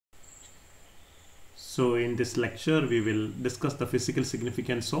So in this lecture we will discuss the physical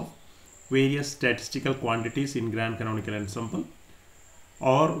significance of various statistical quantities in grand canonical ensemble,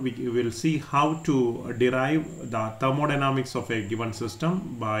 or we will see how to derive the thermodynamics of a given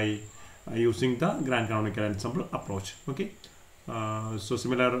system by using the grand canonical ensemble approach. Okay, so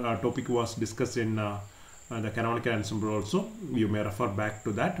similar topic was discussed in the canonical ensemble also. You may refer back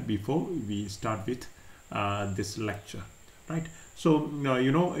to that before we start with this lecture, right? So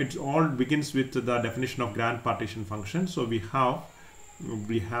it all begins with the definition of grand partition function. So we have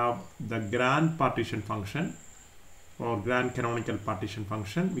the grand partition function or grand canonical partition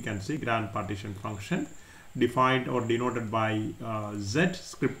function. We can say grand partition function defined or denoted by z,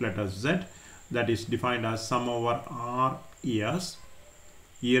 script letter z, that is defined as sum over r es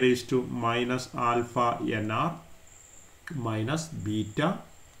e raised to minus alpha nr minus beta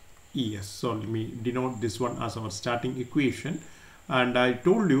es. So let me denote this one as our starting equation. And I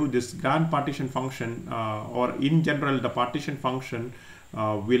told you this grand partition function or in general the partition function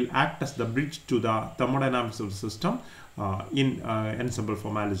will act as the bridge to the thermodynamics of the system in ensemble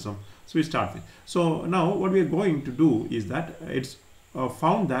formalism. So we start with. So now what we are going to do is that it's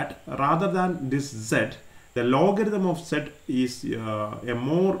found that rather than this z, the logarithm of z is a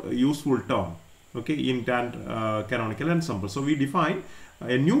more useful term, okay, in grand canonical ensemble. So we define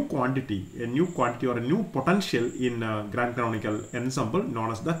a new quantity or a new potential in grand canonical ensemble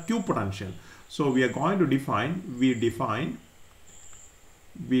known as the Q potential. So we are going to define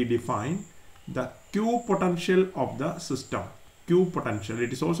the Q potential of the system. Q potential,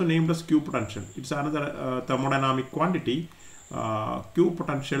 it is also named as Q potential. It's another thermodynamic quantity. Q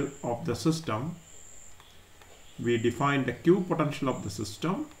potential of the system. We define the Q potential of the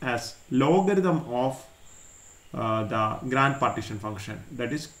system as logarithm of the grand partition function.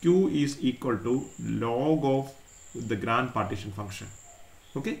 That is, Q is equal to log of the grand partition function.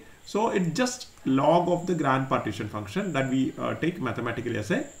 Okay, so it's just log of the grand partition function that we take mathematically as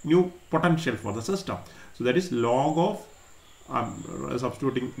a new potential for the system. So that is log of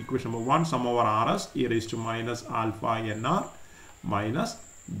substituting equation number 1, sum over rs e raised to minus alpha nr minus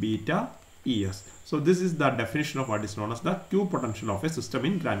beta es. So this is the definition of what is known as the Q potential of a system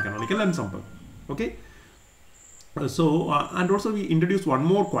in grand canonical ensemble. Okay, so and also we introduce one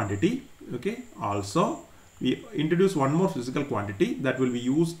more quantity. Okay, also we introduce one more physical quantity that will be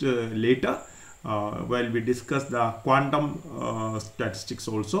used later while we discuss the quantum statistics,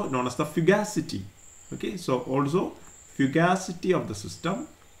 also known as the fugacity. Okay, so also fugacity of the system,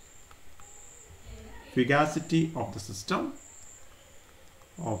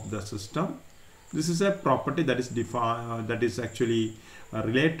 this is a property that is defined, that is actually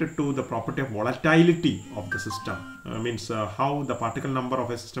related to the property of volatility of the system. Means how the particle number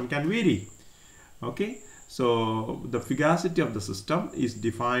of a system can vary. Okay, so the fugacity of the system is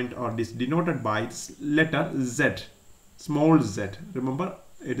defined or is denoted by this letter z, small z. Remember,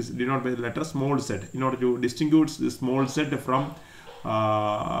 it is denoted by the letter small z. In order to distinguish the small z from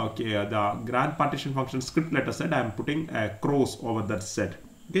the grand partition function script letter z, I am putting a cross over that z.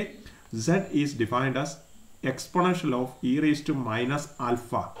 Okay, z is defined as exponential of e raised to minus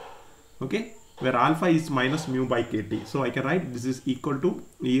alpha. Okay, where alpha is minus mu by kt. So I can write this is equal to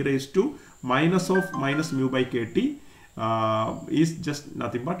e raised to minus of minus mu by kt is just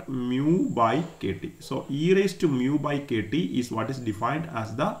nothing but mu by kt. So e raised to mu by kt is what is defined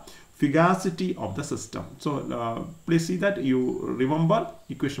as the fugacity of the system. So please see that you remember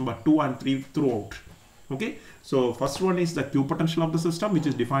equation number 2 and 3 throughout. Okay, so first one is the Q potential of the system, which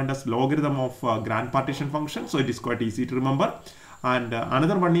is defined as logarithm of grand partition function. So it is quite easy to remember. And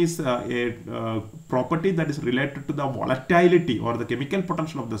another one is a property that is related to the volatility or the chemical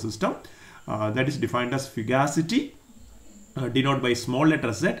potential of the system, that is defined as fugacity, denoted by small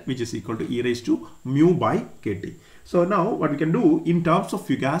letter z, which is equal to e raised to mu by kt. So now what we can do in terms of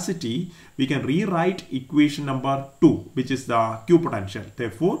fugacity, we can rewrite equation number 2, which is the Q potential.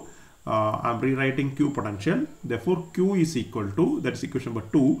 Therefore, I'm rewriting Q potential. Therefore, Q is equal to, that is equation number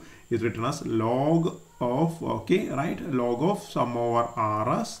 2 is written as log of, okay, right, log of sum over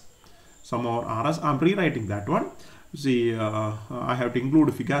rs. I'm rewriting that one. See, I have to include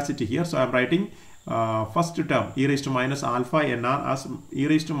fugacity here. So I'm writing first term e raised to minus alpha nr as e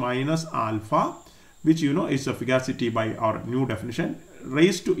raised to minus alpha, which you know is a fugacity by our new definition,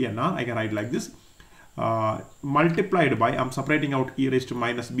 raised to nr. I can write like this. Multiplied by, I'm separating out e raised to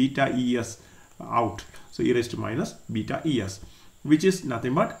minus beta es out. So e raised to minus beta es, which is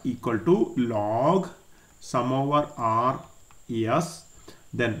nothing but equal to log sum over r es.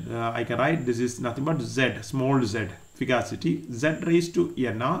 Then I can write this is nothing but z, small z, fugacity, z raised to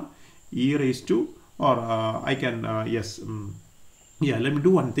nr e raised to, or I can let me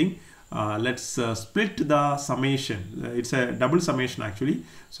do one thing. let's split the summation. It's a double summation actually.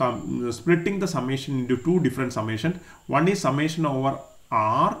 So I'm splitting the summation into two different summations. One is summation over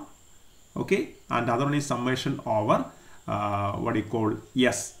R, okay, and the other one is summation over what you call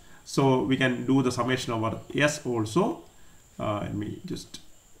S. So we can do the summation over S also. Let me just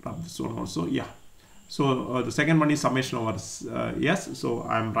rub this one also. Yeah. So the second one is summation over S. So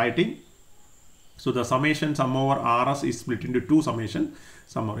I'm writing. So the summation sum over RS is split into two summation.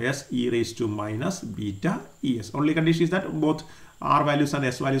 Sum over S e raised to minus beta ES. Only condition is that both R values and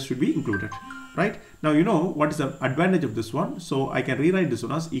S values should be included. Right. Now you know what is the advantage of this one. So I can rewrite this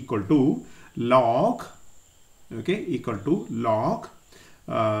one as equal to log. Okay, equal to log.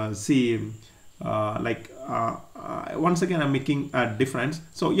 Once again I'm making a difference.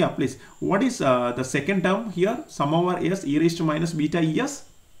 So yeah, please, what is the second term here? Sum over S e raised to minus beta ES.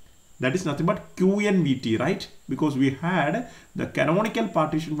 That is nothing but QNVT, right? Because we had the canonical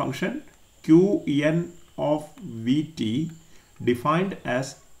partition function Qn of Vt defined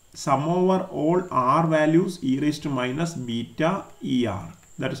as sum over all R values e raised to minus beta ER.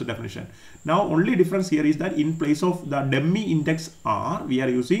 That is the definition. Now only difference here is that in place of the dummy index R, we are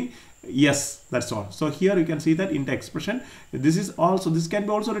using S. That's all. So here you can see that in the expression, this can be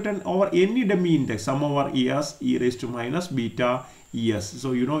also written over any dummy index, sum over ES e raised to minus beta ES.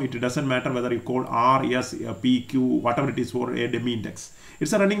 So you know it doesn't matter whether you call R, S, P, Q, whatever it is for a dummy index.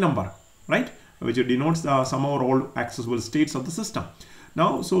 It's a running number, right? Which denotes the sum over all accessible states of the system.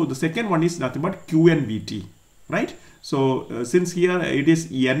 Now, so the second one is nothing but QNVT, right? So since here it is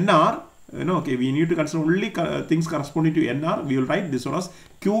NR, okay, we need to consider only things corresponding to NR. We will write this one as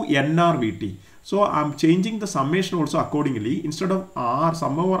QNRVT. So I'm changing the summation also accordingly. Instead of R,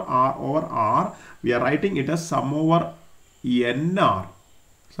 sum over R, we are writing it as sum over NR.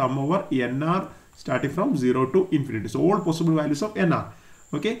 Sum over NR starting from 0 to infinity. So all possible values of NR.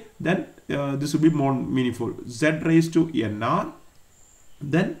 Okay, then this will be more meaningful. Z raised to NR.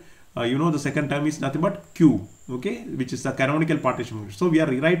 Then the second term is nothing but Q, okay, which is the canonical partition function. So we are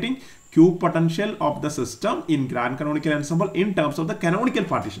rewriting Q potential of the system in grand canonical ensemble in terms of the canonical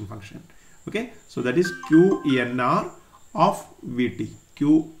partition function. Okay, so that is QNR of Vt.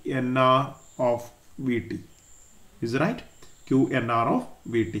 QNR of Vt is right. QNR of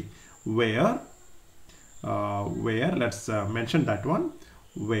Vt, where let's mention that one,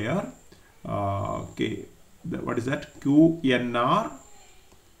 where what is that? QNR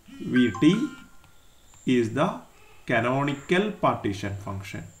Vt is the canonical partition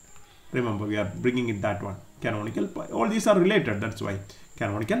function. Remember, we are bringing it that one. Canonical, all these are related. That's why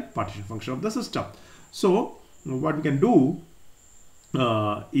canonical partition function of the system. So what we can do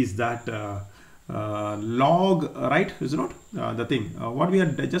is that log, right, is not the thing. What we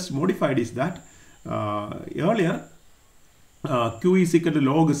had just modified is that earlier Q is equal to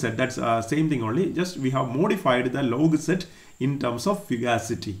log z. That's same thing only. Just we have modified the log z in terms of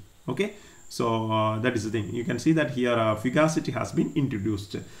fugacity. Okay, so that is the thing. You can see that here fugacity has been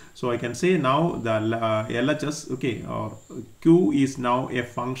introduced. So I can say now the LHS, okay, or Q is now a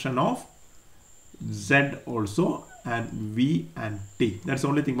function of Z also and V and T. That's the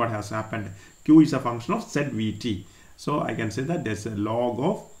only thing what has happened. Q is a function of Z, V, T. So I can say that there's a log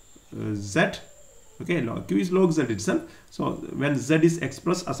of Z. Okay, Q is log Z itself. So when Z is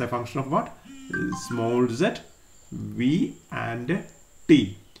expressed as a function of what? Small z, V and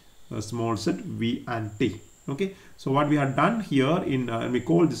T. Small z, V and T. Okay, so what we have done here in we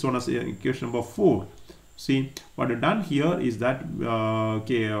call this one as equation number 4. See, what we've done here is that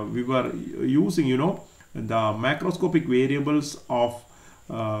we were using the macroscopic variables of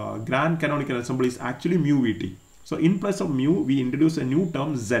grand canonical ensemble is actually mu Vt. So in place of mu, we introduce a new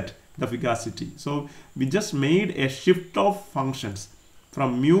term z, the fugacity. So we just made a shift of functions.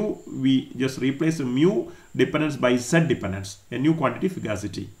 From mu, we just replace the mu dependence by z dependence, a new quantity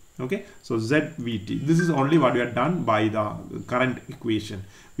fugacity. Okay, so ZVT. This is only what we have done by the current equation.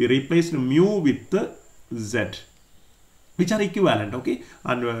 We replaced mu with z, which are equivalent. Okay,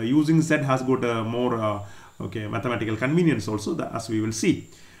 and using z has got a more mathematical convenience also, as we will see.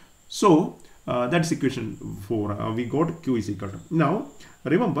 So that's equation 4. We got Q is equal to. Now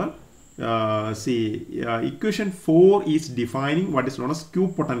remember, equation 4 is defining what is known as Q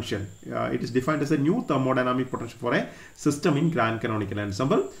potential. It is defined as a new thermodynamic potential for a system in grand canonical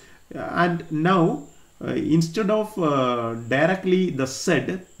ensemble. And now instead of directly the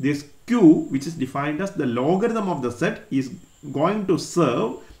Z, this Q, which is defined as the logarithm of the Z, is going to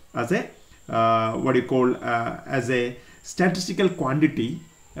serve as a as a statistical quantity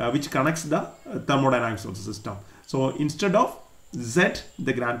which connects the thermodynamics of the system. So instead of Z,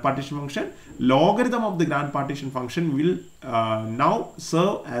 the grand partition function, logarithm of the grand partition function will now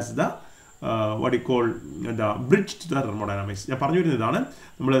serve as the what you call the bridge to the thermodynamics. I told you that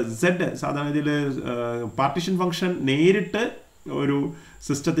Z partition function നേരിട്ട് ഒരു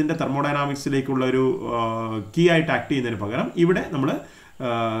സിസ്റ്റത്തിന്റെ തെർമോഡൈനാമിക്സിലേക്കുള്ള ഒരു key ആയിട്ട് act ചെയ്യുന്നതിന് പകരം ഇവിടെ നമ്മൾ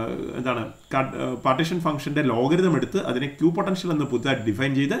എന്താണ് പാർട്ടീഷൻ ഫംഗ്ഷന്റെ ലോഗരിതം എടുത്ത് അതിനെ ക്യൂ പൊട്ടൻഷ്യൽ എന്ന് പുതുതായിട്ട്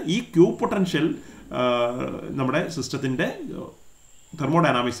ഡിഫൈൻ ചെയ്ത് ഈ ക്യൂ പൊട്ടൻഷ്യൽ നമ്മുടെ സിസ്റ്റത്തിന്റെ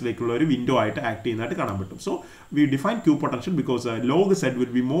thermodynamics-ലേക്കുള്ള ഒരു വിൻഡോ ആയിട്ട് ആക്ട് ചെയ്യുന്നതായിട്ട് കാണാൻ പറ്റും. So we define Q potential because log Z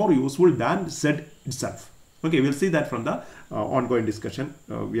will be more useful than Z itself. Okay, we'll see that from the ongoing discussion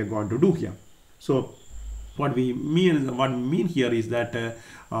we are going to do here. So what we mean here is that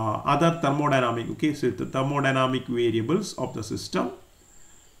other thermodynamic, okay, so the thermodynamic variables of the system,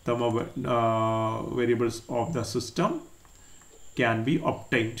 variables of the system can be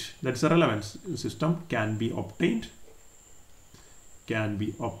obtained. That's the relevance. System can be obtained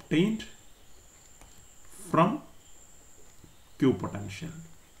from Q potential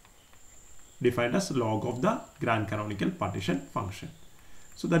defined as log of the grand canonical partition function.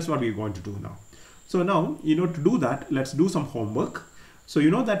 So that's what we're going to do now. So now, to do that, let's do some homework. So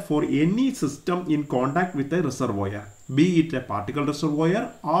you know that for any system in contact with a reservoir, be it a particle reservoir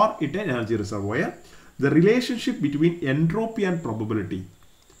or it an energy reservoir, the relationship between entropy and probability,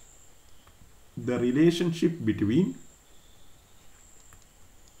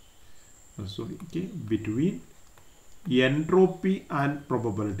 between entropy and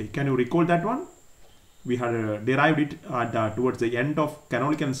probability. Can you recall that one? We had derived it towards the end of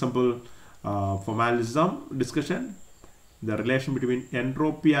canonical ensemble formalism discussion. The relation between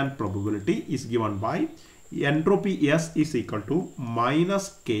entropy and probability is given by entropy S is equal to minus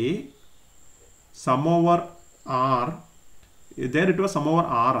K sum over R. There it was sum over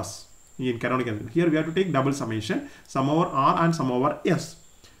RS in canonical. Here we have to take double summation, sum over R and sum over S.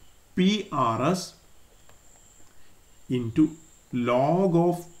 PRS into log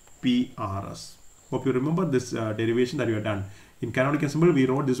of PRS. Hope you remember this derivation that we have done. In canonical ensemble, we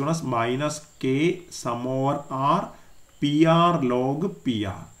wrote this one as minus K sum over R PR log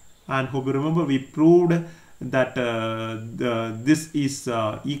PR. And hope you remember we proved that this is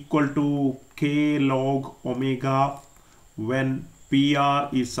equal to K log omega when PR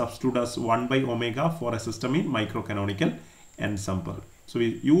is substituted as 1 by omega for a system in microcanonical ensemble. So we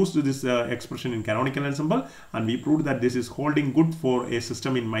used this expression in canonical ensemble and we proved that this is holding good for a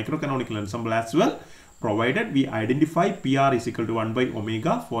system in microcanonical ensemble as well, provided we identify PR is equal to 1 by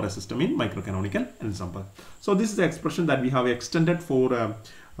omega for a system in microcanonical ensemble. So this is the expression that we have extended for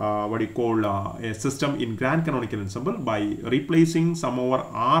what you call a system in grand canonical ensemble by replacing sum over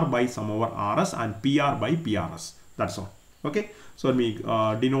R by sum over RS and PR by PRS. That's all. Okay. So let me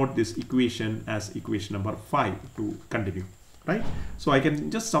denote this equation as equation number 5 to continue. Right, so I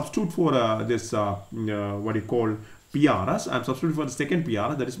can just substitute for this what you call PRS. I'm substituting for the second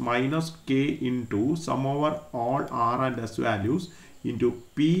PRS, that is minus K into sum over all R and S values into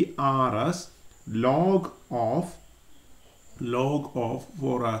PRS log of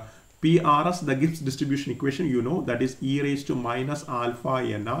for PRS, the Gibbs distribution equation, that is e raised to minus alpha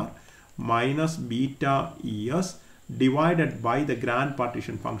NR minus beta ES divided by the grand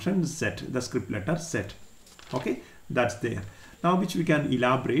partition function Z, the script letter Z. Okay, that's there. Now which we can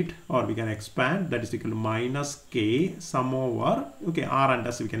elaborate or we can expand, that is equal to minus K sum over, okay, R and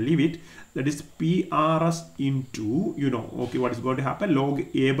S we can leave it, that is PRS into, okay, what is going to happen, log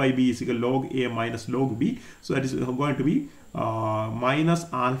A by B is equal to log A minus log B. So that is going to be minus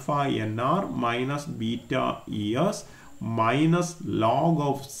alpha NR minus beta ES minus log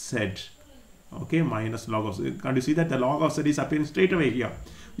of Z. Okay, minus log of Z. Can't you see that the log of Z is appearing straight away here,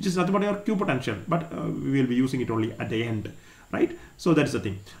 which is nothing but your Q potential, but we will be using it only at the end, right? So that's the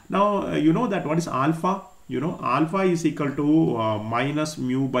thing. Now you know that what is alpha? Alpha is equal to minus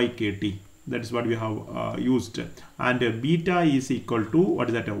mu by KT. That is what we have used, and beta is equal to what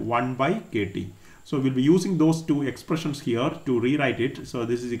is that, 1 by KT. So we'll be using those two expressions here to rewrite it. So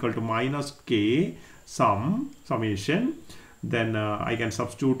this is equal to minus K summation. Then I can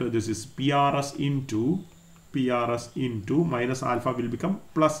substitute this is PRS into minus alpha will become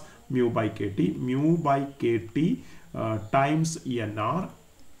plus mu by KT times NR,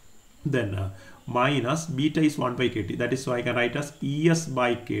 then minus beta is 1 by KT, that is, so I can write as ES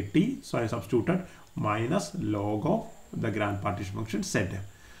by KT. So I substituted minus log of the grand partition function Z.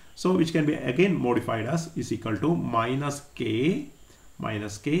 So which can be again modified as is equal to minus K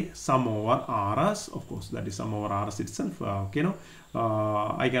sum over RS, of course that is sum over RS itself. Okay,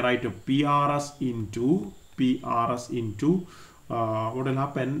 I can write a PRS into what will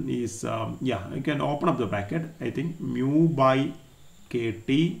happen is, yeah, I can open up the bracket. I think mu by kt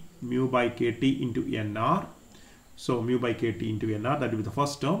into nr. So mu by kt into nr, that will be the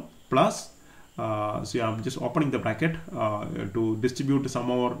first term, plus so yeah, I'm just opening the bracket to distribute some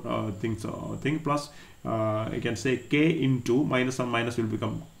more things plus I can say k into minus, some minus will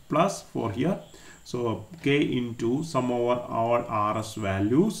become plus for here. So k into sum over all rs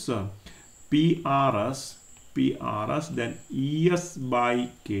values, PRS, then ES by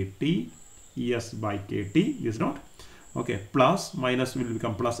KT, is not okay, plus minus will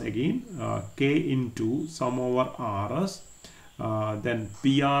become plus again, K into sum over RS, then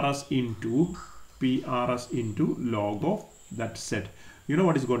PRS into log of that set. You know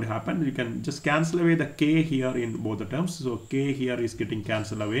what is going to happen? You can just cancel away the K here in both the terms. So K here is getting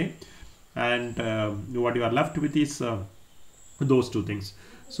cancelled away, and what you are left with is those two things.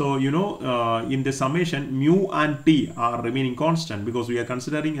 So you know, in the summation, mu and t are remaining constant because we are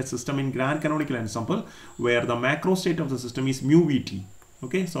considering a system in grand canonical ensemble where the macro state of the system is mu vt.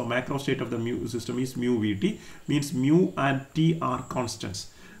 Okay, so macro state of the mu system is mu vt, means mu and t are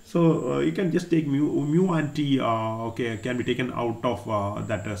constants. So you can just take mu and t, okay, can be taken out of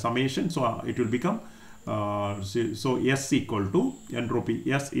that summation. So it will become so S equal to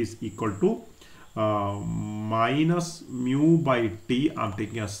entropy S is equal to minus mu by t, I'm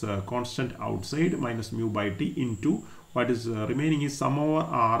taking as constant outside, minus mu by t into what is remaining is sum over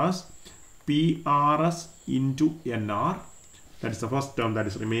rs PRS into nr. That is the first term that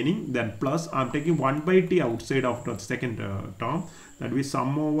is remaining. Then plus I'm taking 1 by t outside of the second term, that will be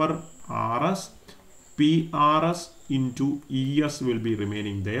sum over rs PRS into ES will be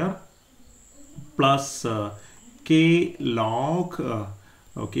remaining there, plus k log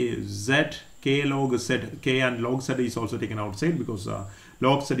okay z, k log z, k and log z is also taken outside because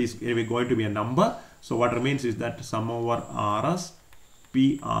log z is anyway going to be a number. So what remains is that sum over rs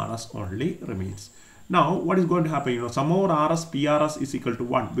PRS only remains. Now what is going to happen? You know, sum over rs PRS is equal to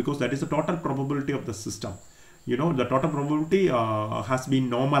 1 because that is the total probability of the system. You know, the total probability has been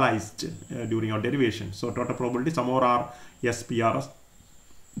normalized during our derivation. So total probability sum over r s PRS,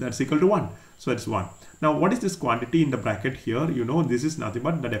 that's equal to 1. So it's 1. Now what is this quantity in the bracket here? You know, this is nothing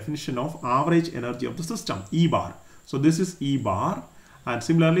but the definition of average energy of the system, E bar. So this is E bar, and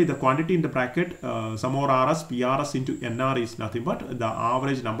similarly the quantity in the bracket sum over rs PRS into nr is nothing but the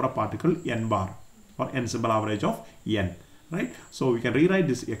average number of particle n bar, or ensemble average of n, right? So we can rewrite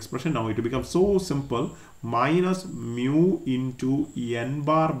this expression now. It will become so simple, minus mu into n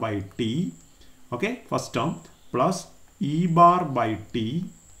bar by t, okay, first term, plus E bar by t,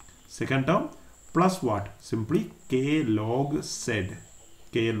 second term, plus what? Simply k log z.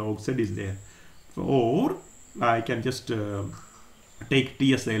 K log z is there. Or I can just take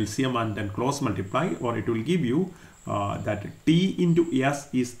t as the LCM and then cross multiply, or it will give you that t into s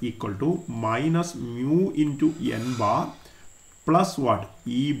is equal to minus mu into n bar plus what?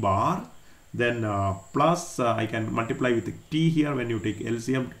 E bar, then plus I can multiply with t here when you take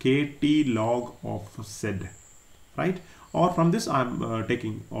LCM, kt log of z, right? Or from this I'm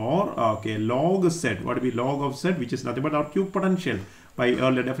taking, or okay, log z. What will be log of z, which is nothing but our Q potential by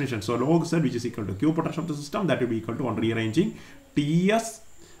earlier definition. So log z, which is equal to Q potential of the system, that will be equal to, on rearranging, Ts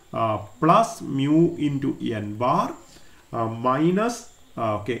plus mu into n bar minus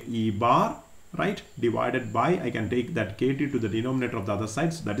okay, E bar, right, divided by, I can take that kt to the denominator of the other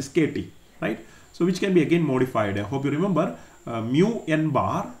side, so that is kt, right? So which can be again modified. I hope you remember mu n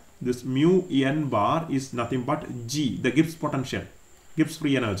bar. This mu n bar is nothing but G, the Gibbs potential, Gibbs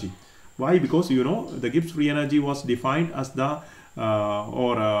free energy. Why? Because you know the Gibbs free energy was defined as the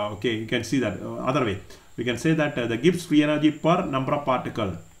okay, you can see that other way. We can say that the Gibbs free energy per number of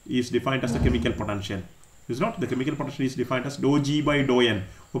particle is defined as the chemical potential. It's not, the chemical potential is defined as dou G by dou N.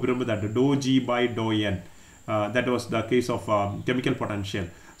 Hope you remember that, dou G by dou N. That was the case of chemical potential.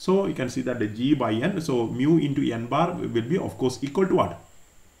 So you can see that the G by N. So mu into n bar will be of course equal to what?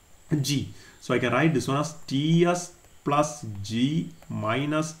 G. So I can write this one as Ts plus G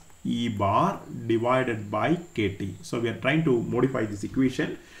minus E bar divided by KT. So we are trying to modify this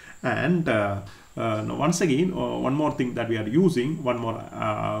equation, and once again one more thing that we are using, one more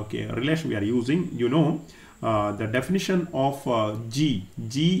okay, relation we are using, you know, the definition of G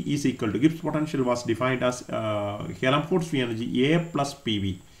is equal to, Gibbs potential was defined as Helmholtz free energy A plus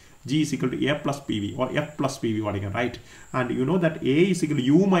PV. G is equal to A plus PV, or F plus PV, what I can write. And you know that A is equal to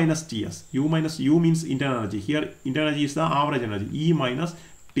U minus TS. U minus U means internal energy. Here internal energy is the average energy. E minus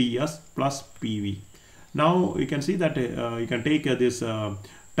TS plus PV. Now you can see that you can take this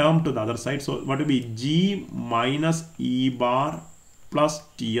term to the other side. So what will be G minus E bar plus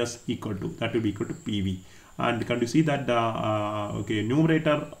TS equal to, that will be equal to PV. and can you see that the okay,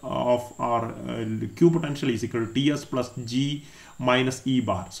 numerator of our Q potential is equal to Ts plus G minus E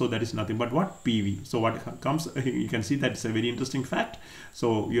bar. So that is nothing but what? PV. So what comes, you can see that it's a very interesting fact.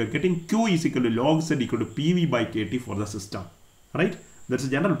 So you are getting Q is equal to log Z equal to PV by KT for the system, right? That's a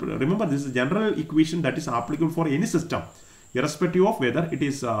general, remember this is a general equation that is applicable for any system, irrespective of whether it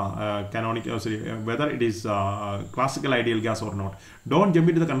is canonical, whether it is classical ideal gas or not. Don't jump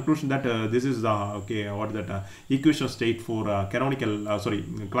into the conclusion that this is okay, what that equation state for canonical,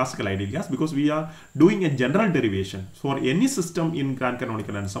 classical ideal gas, because we are doing a general derivation for any system in grand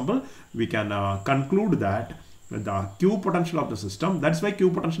canonical ensemble. We can conclude that the Q potential of the system, that's why Q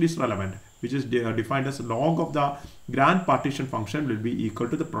potential is relevant, which is defined as log of the grand partition function will be equal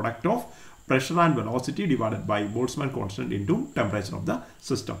to the product of pressure and velocity divided by Boltzmann constant into temperature of the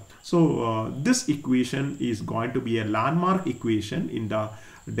system. So this equation is going to be a landmark equation in the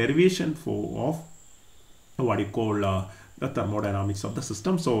derivation of what you call the thermodynamics of the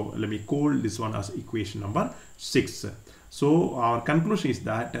system. So let me call this one as equation number 6. So our conclusion is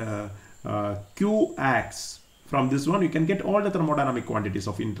that Q acts, from this one you can get all the thermodynamic quantities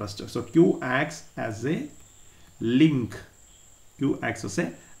of interest. So Q acts as a link. Q acts as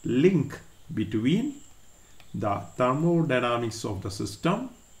a link between the thermodynamics of the system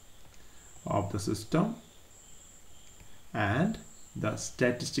and the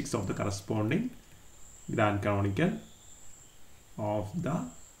statistics of the corresponding grand canonical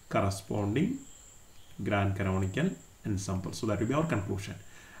ensemble. So that will be our conclusion.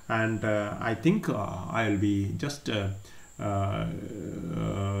 And I think I'll be just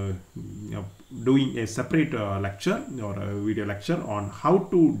doing a separate lecture or a video lecture on how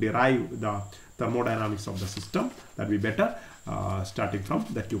to derive the thermodynamics of the system. That will be better, starting from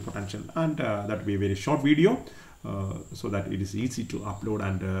the Q potential, and that will be a very short video, so that it is easy to upload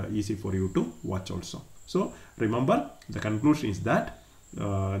and easy for you to watch also. So remember, the conclusion is that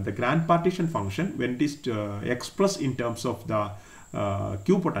the grand partition function, when it is expressed in terms of the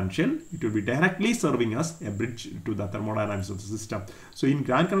Q potential, it will be directly serving as a bridge to the thermodynamics of the system. So in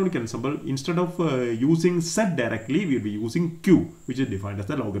grand canonical ensemble, instead of using Z directly, we will be using Q, which is defined as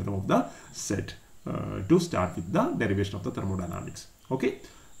the logarithm of the Z, to start with the derivation of the thermodynamics. Okay,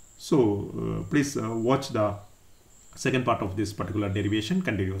 so please watch the second part of this particular derivation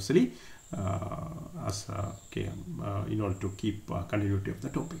continuously in order to keep continuity of the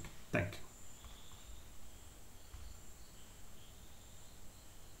topic. Thank you.